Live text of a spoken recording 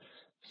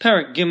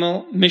Parak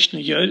Gimel, Mishnah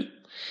Yud,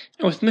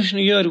 and with Mishnah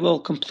Yud we'll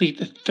complete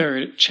the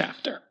third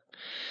chapter.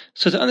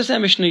 So to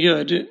understand Mishnah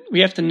Yud, we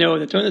have to know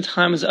that during the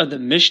times of the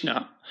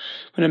Mishnah,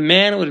 when a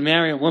man would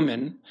marry a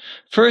woman,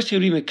 first he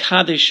would be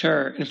Mekadesh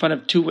her in front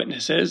of two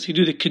witnesses. He'd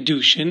do the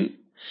Kedushin,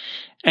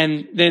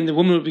 and then the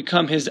woman would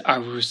become his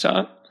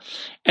Arusa,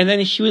 and then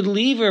he would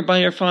leave her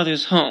by her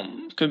father's home.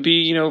 Could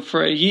be,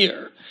 for a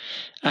year.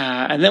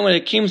 And then when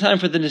it came time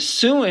for the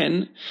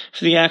Nisuin,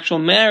 for the actual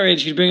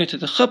marriage, he'd bring her to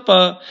the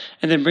chuppah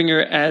and then bring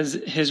her as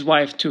his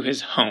wife to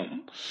his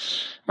home.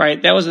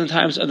 Right? That was in the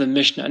times of the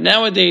Mishnah.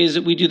 Nowadays,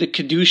 we do the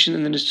Kedushin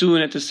and the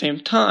Nisuin at the same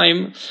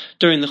time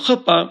during the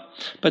chuppah,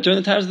 but during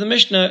the times of the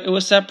Mishnah, it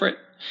was separate.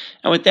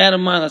 And with that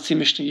in mind, let's see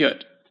Mishnah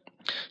Yud.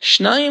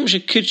 Shnayim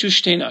shekitshu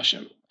shtei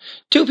nashim.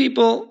 Two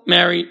people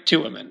marry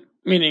two women.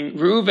 Meaning,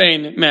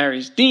 Reuven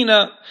marries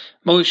Dinah,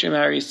 Moshe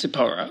marries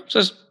Zipporah. So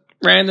it's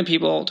random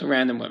people to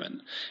random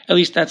women. At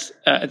least that's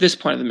at this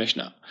point of the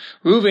Mishnah.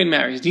 Reuven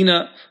marries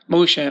Dinah,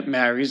 Moshe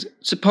marries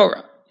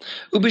Zipporah.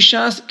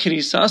 Ubishas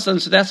Kirisas,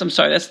 and so that's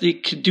the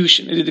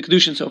Kedushin. They did the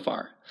Kedushin so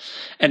far.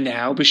 And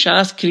now,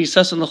 Bishas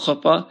Kirisas and the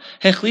Chuppah,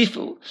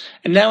 Hechlifu.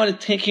 And now when it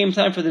came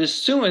time for the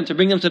Nisuin to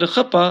bring them to the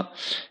Chuppah,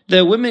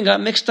 the women got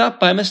mixed up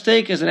by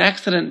mistake as an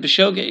accident,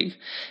 B'shogeg.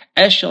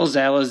 Eshel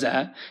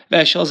Zalazah,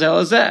 Veshel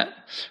Zalazah.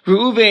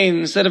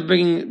 Reuven, instead of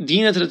bringing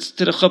Dinah to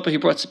the Chuppah, he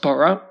brought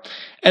Zipporah.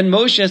 And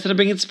Moshe, instead of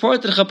bringing Zipporah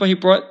to the Chuppah, he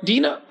brought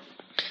Dinah.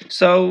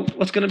 So,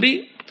 what's going to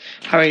be?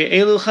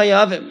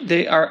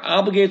 They are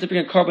obligated to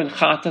bring a korban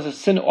chatas, a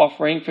sin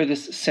offering for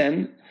this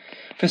sin,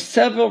 for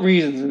several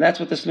reasons, and that's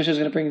what this Mishnah is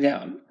going to bring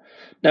down.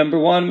 Number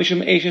one,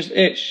 Mishum Eishes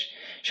Ish.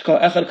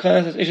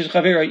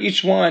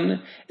 Each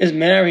one is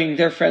marrying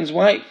their friend's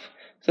wife.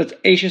 So it's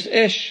Eishes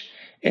Ish.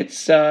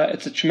 It's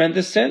a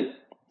tremendous sin.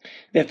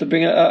 They have to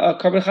bring a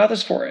korban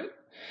chatas for it.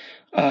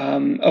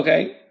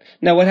 Okay.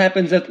 Now what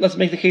happens let's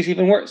make the case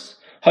even worse.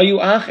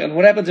 Hayu Achen.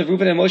 What happens if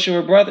Reuven and Moshe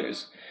were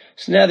brothers?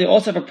 So now they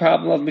also have a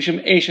problem of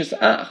Mishum Eishes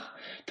Ach,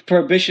 the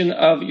prohibition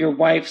of your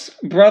wife's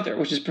brother,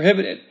 which is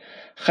prohibited.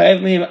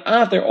 Chayav Mehim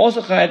Ach, they're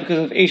also chayav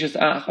because of Eishes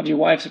Ach, of your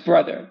wife's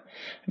brother.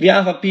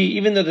 V'Afapi,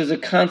 even though there's a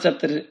concept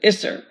that an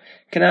Isser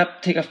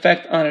cannot take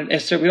effect on an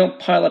Isser, we don't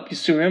pile up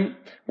Yisurim,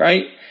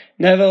 right?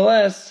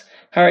 Nevertheless,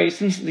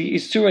 since the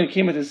Yisurim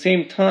came at the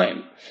same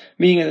time,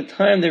 meaning at the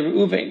time that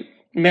Reuven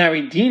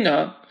married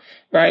Dinah,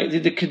 right,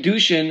 did the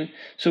Kedushin,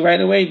 so right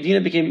away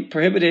Dinah became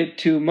prohibited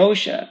to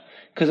Moshe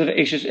because of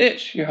Eishes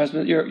Ish, your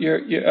husband, you're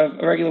a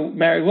regular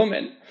married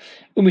woman.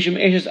 Umishum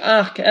Eishes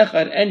Ach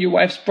Ke'echad, and your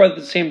wife's brother at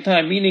the same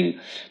time, meaning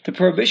the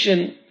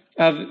prohibition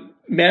of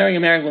marrying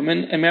a married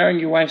woman and marrying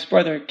your wife's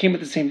brother came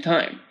at the same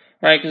time,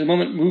 right? Because the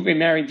moment Reuven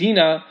married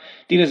Dinah,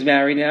 Dinah's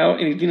married now,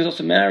 and Dinah's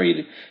also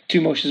married to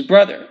Moshe's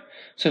brother.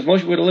 So if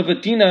Moshe were to live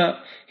with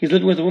Dinah, he's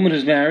living with a woman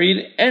who's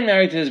married and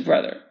married to his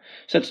brother.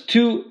 So that's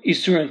two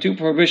Isurim, two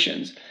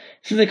prohibitions.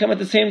 Since they come at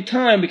the same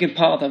time, we can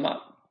pile them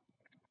up.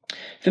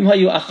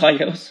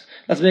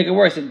 Let's make it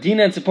worse. If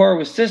Dinah and Zipporah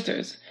were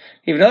sisters,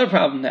 you have another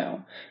problem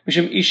now.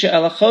 Mishum Isha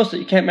Elachosa,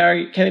 you can't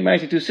be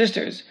married to two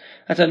sisters.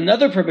 That's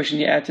another prohibition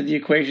you add to the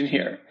equation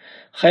here.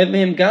 You're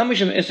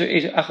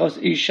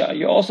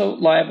also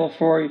liable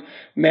for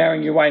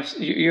marrying your wife's.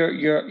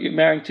 You're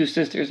marrying two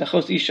sisters.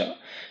 Achos Isha,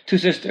 two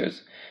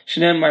sisters.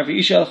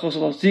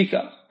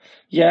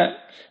 Yeah.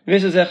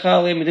 And this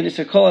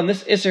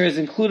Isser is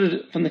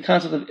included from the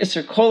concept of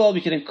Isser Kolal.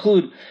 We can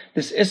include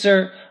this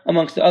Isser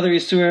amongst the other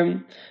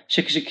Isurim.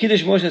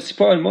 Shekish Moshe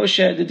Zipporah, and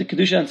Moshe did the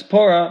Kedusha on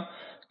Zipporah.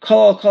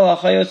 Kolal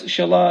Achayos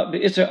Shala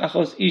beIsser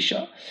Achos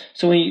Isha.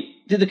 So when he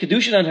did the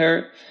Kedusha on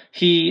her,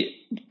 he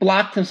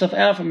blocked himself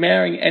out from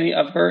marrying any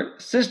of her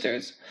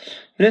sisters.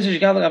 So basically,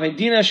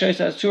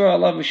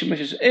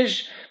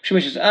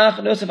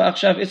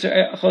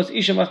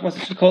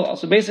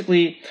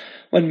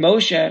 when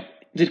Moshe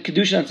did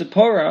Kedusha on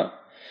Zipporah,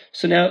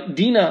 so now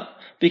Dinah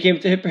became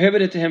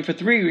prohibited to him for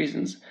three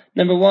reasons.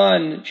 Number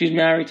one, she's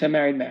married to a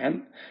married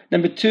man.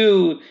 Number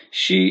two,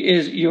 she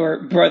is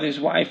your brother's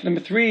wife. Number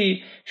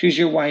three, she's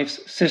your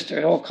wife's sister.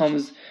 It all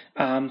comes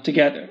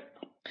together.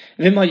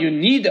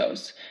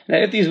 Nidos. Now,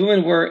 if these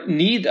women were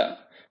Nida,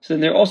 so then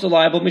they're also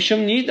liable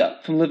Mishum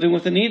Nida, from living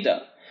with a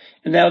Nida.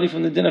 And that will be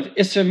from the din of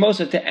Isser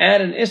Mosa, to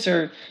add an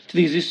Isser to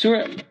these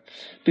Isurim.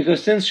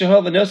 Because since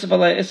Shehovah Nosef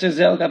Alei Isser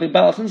Zel Gabi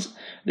Bal, since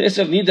the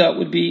Isser of Nida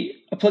would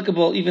be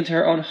applicable even to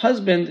her own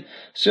husband,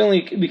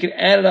 certainly we could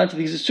add it on to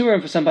these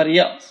Isurim for somebody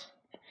else.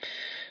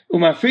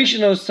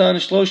 Umafrishano's son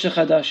Shlosha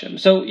Chadashim.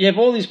 So you have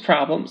all these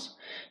problems.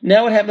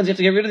 Now what happens? You have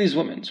to get rid of these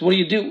women. So what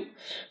do?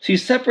 So you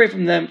separate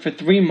from them for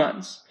 3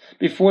 months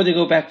before they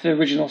go back to their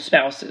original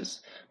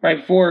spouses. Right?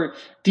 Before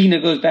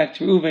Dinah goes back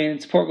to Reuven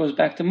and Zipporah goes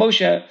back to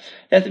Moshe,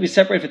 they have to be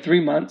separated for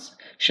 3 months.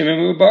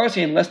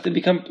 Unless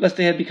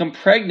they had become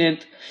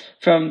pregnant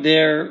from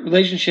their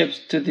relationships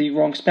to the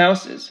wrong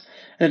spouses.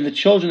 And then the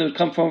children that would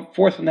come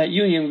forth from that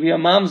union would be a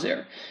mamzer.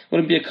 It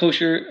wouldn't be a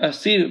kosher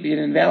seed, it would be an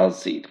invalid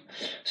seed.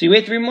 So you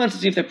wait 3 months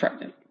to see if they're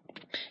pregnant.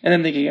 And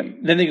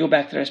then they go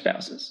back to their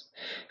spouses.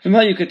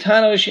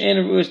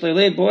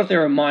 Both they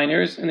were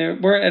minors and they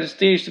weren't at a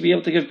stage to be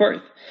able to give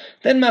birth.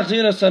 Then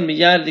Machzir son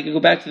miyad, they could go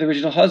back to the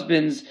original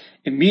husbands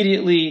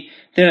immediately.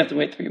 They don't have to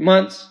wait 3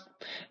 months.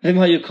 Then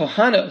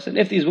Kohanos, and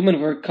if these women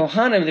were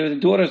Kohanim, they were the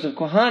daughters of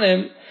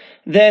Kohanim,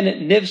 then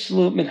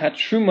Nivslu min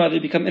hatruma, they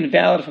become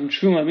invalid from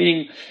truma,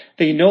 meaning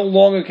they no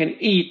longer can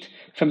eat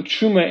from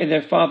truma in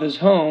their father's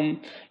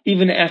home,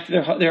 even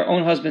after their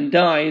own husband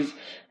dies.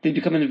 They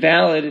become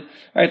invalid.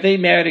 Right? They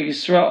married a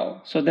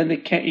Yisrael, so then they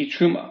can't eat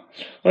truma.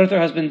 What if their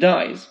husband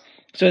dies?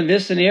 So in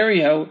this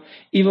scenario,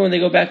 even when they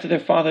go back to their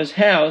father's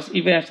house,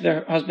 even after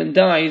their husband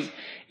dies,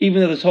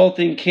 even though this whole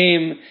thing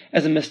came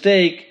as a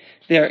mistake,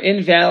 they are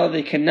invalid.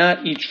 They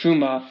cannot eat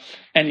truma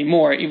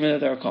anymore, even though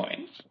they're a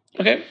Kohen.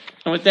 Okay,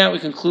 and with that we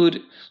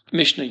conclude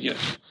Mishnah Yud.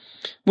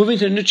 Moving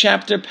to the new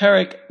chapter,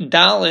 Perek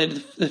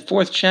Daled, the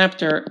 4th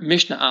chapter,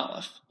 Mishnah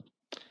Aleph.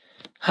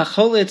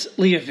 Hacholitz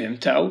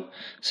liyavimto.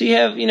 So you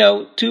have,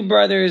 2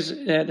 brothers.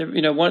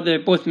 They're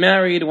both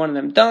married. One of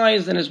them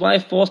dies, and his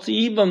wife falls to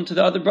yibum to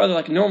the other brother,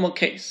 like a normal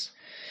case.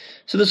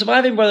 So the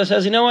surviving brother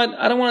says, "You know what?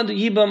 I don't want to do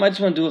yibum. I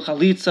just want to do a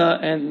chalitza,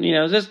 and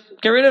just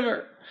get rid of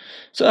her."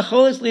 So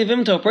hacholitz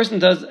liyavimto, a person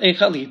does a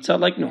chalitza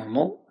like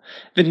normal.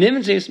 And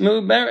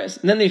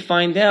then they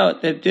find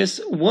out that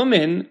this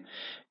woman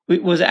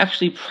was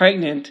actually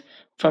pregnant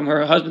from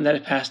her husband that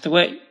had passed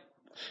away.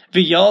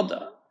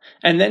 V'yalda,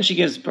 and then she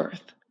gives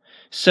birth.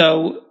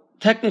 So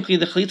technically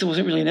the chalitza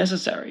wasn't really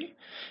necessary,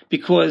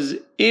 because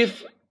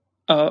if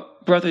a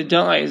brother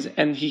dies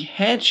and he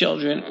had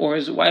children, or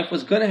his wife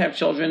was going to have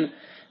children,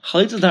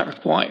 chalitza is not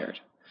required.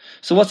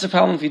 So what's the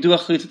problem if you do a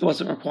chalitza that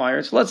wasn't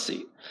required? So let's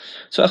see.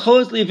 So a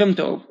chalitza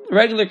liyavimto,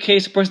 regular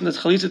case, a person does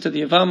chalitza to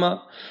the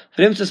yavama,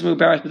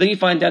 but then you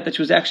find out that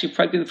she was actually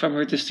pregnant from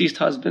her deceased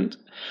husband.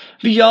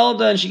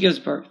 V'yalda, and she gives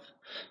birth.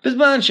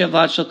 When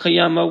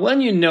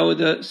you know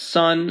the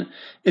son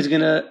is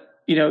gonna,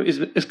 is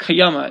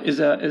kayama, is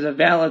a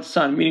valid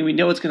son, meaning we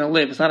know it's gonna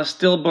live. It's not a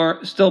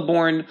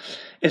stillborn.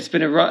 It's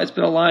been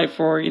alive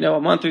for a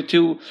month or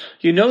 2.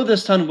 You know the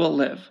son will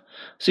live.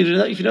 So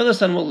if you know the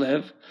son will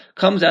live,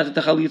 comes out that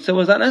the chalitza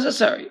was not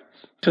necessary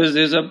because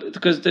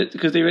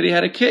they already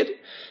had a kid.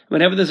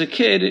 Whenever there's a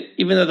kid,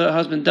 even though the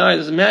husband died, it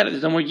doesn't matter.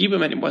 There's no more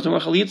yibum anymore. There's no more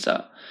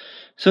chalitza.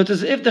 So it's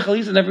as if the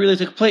chalitza never really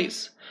took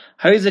place.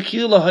 As if the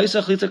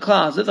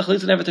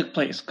chalitza never took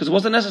place, because it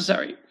wasn't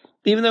necessary,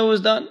 even though it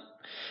was done.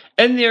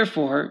 And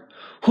therefore,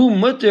 hu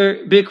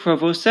mutter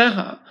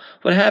bikrovoseha.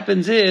 What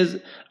happens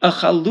is, a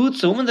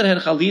woman that had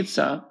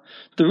chalitza,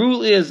 the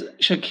rule is,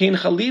 shakein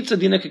chalitza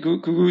dina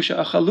kegurusha.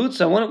 A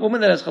chalutza, one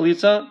woman that has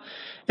chalitza,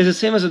 is the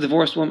same as a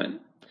divorced woman.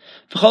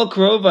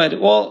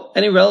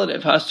 Any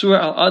relative, hasur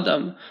al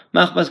adam,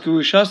 machbas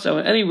gerushasa,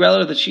 and any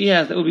relative that she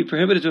has that would be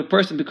prohibited to a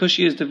person because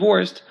she is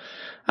divorced,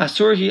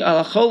 asurhi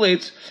al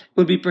acholitz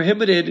would be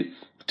prohibited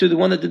to the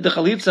one that did the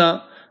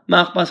chalitza,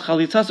 machbas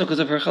chalitzasa, because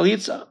of her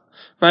chalitza,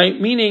 right?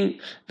 Meaning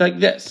like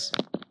this.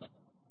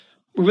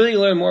 We'll really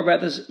learn more about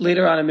this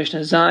later on in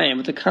Mishnah Zion,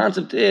 but the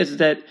concept is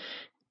that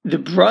the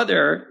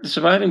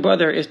surviving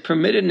brother, is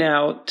permitted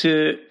now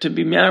to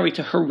be married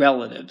to her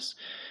relatives.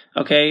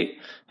 Okay,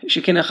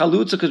 she can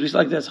chalutza because we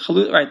like this.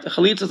 Right, the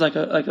chalitza is like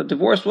a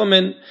divorced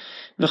woman.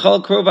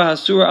 V'chal krova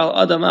hasur al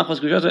adam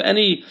achos gushato.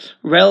 Any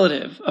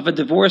relative of a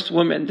divorced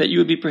woman that you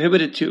would be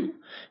prohibited to,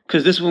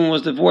 because this woman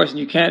was divorced and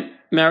you can't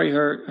marry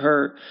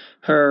her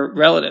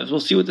relatives. We'll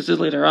see what this is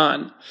later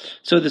on.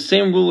 So the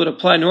same rule would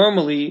apply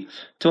normally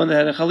to one that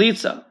had a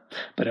chalitza.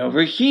 But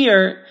over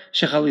here,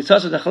 shechalitza,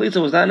 so the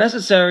chalitza was not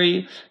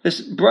necessary.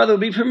 This brother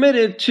would be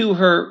permitted to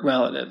her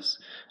relatives.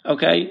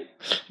 Okay,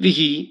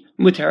 vihi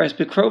muteres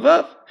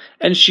bikrovav,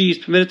 and she's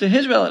permitted to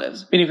his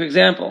relatives. Meaning, for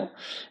example,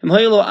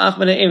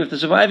 if the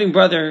surviving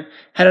brother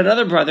had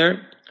another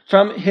brother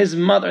from his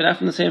mother, not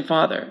from the same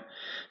father,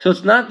 so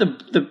it's not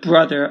the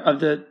brother of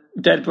the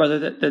dead brother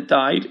that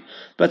died,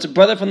 but it's a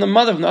brother from the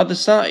mother from the other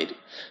side.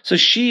 So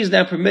she is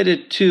now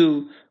permitted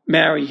to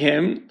marry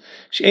him.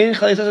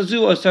 Because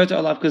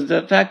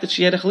the fact that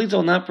she had a chalitza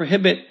will not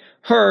prohibit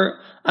her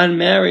on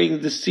marrying the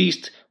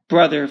deceased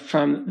brother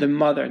from the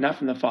mother, not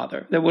from the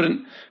father. That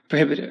wouldn't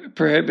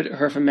prohibit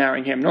her from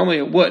marrying him. Normally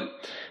it would.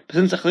 But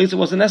since the chalitza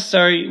wasn't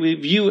necessary, we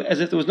view it as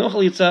if there was no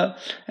chalitza,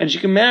 and she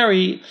can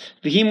marry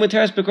v'hi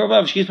muteres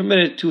b'korvav, she is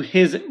permitted to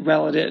his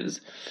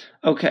relatives.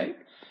 Okay.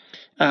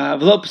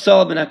 V'lo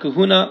p'sal b'na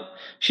kahuna,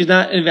 she's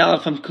not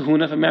invalid from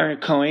kahuna, from marrying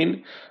a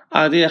Kohen,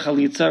 adiyah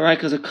chalitza, right?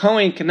 Because a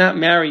Kohen cannot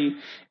marry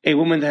a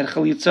woman that had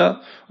chalitza,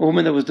 or a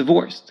woman that was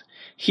divorced.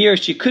 Here,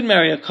 she could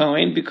marry a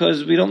Kohen,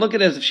 because we don't look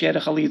at it as if she had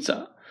a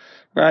chalitza.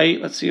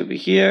 Right? Let's see over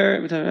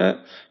here. Yeah.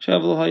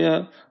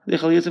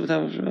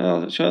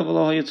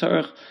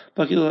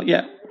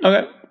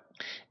 Okay.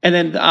 And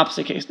then the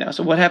opposite case now.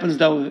 So what happens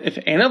though if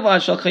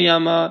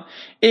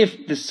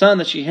the son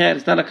that she had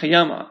is not a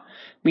kayama,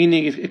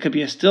 meaning it could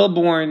be a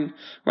stillborn,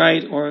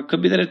 right? Or it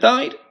could be that it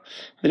died.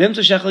 So then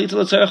the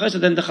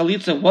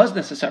chalitza was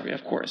necessary,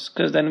 of course,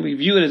 because then we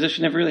view it as if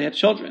she never really had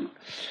children.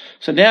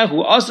 So now,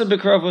 who also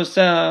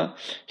b'krovosa,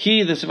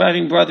 he, the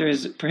surviving brother,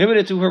 is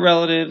prohibited to her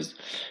relatives.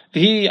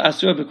 He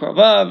asur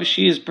b'krovav,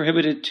 she is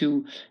prohibited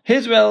to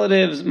his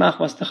relatives.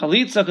 Machmas the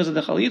chalitza, because of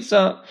the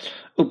chalitza.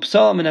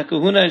 Upsal min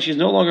kahuna, and she's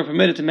no longer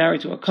permitted to marry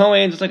to a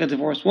kohen, just like a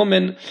divorced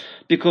woman,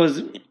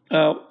 because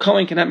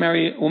kohen cannot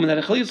marry a woman that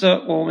had a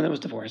chalitza or a woman that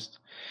was divorced.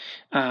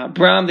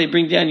 Bram, they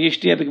bring down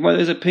Yeshdia b'gemara.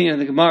 There's an opinion in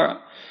the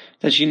Gemara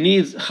that she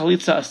needs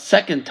chalitza a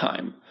second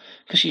time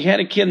because she had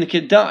a kid and the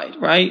kid died,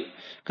 right?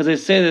 Because they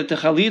say that the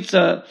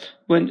chalitza,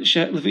 when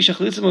lefisha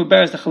chalitza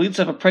mubaris, the chalitza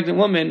of a pregnant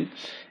woman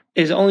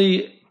is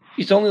only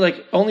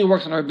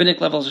works on a rabbinic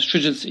level as a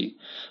stringency,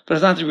 but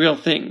it's not the real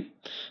thing.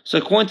 So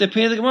according to the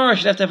opinion of the Gemara,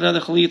 she'd have to have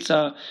another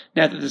chalitza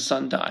now that the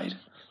son died.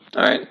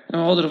 All right, and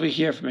we'll hold it over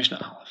here for Mishnah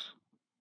Aleph.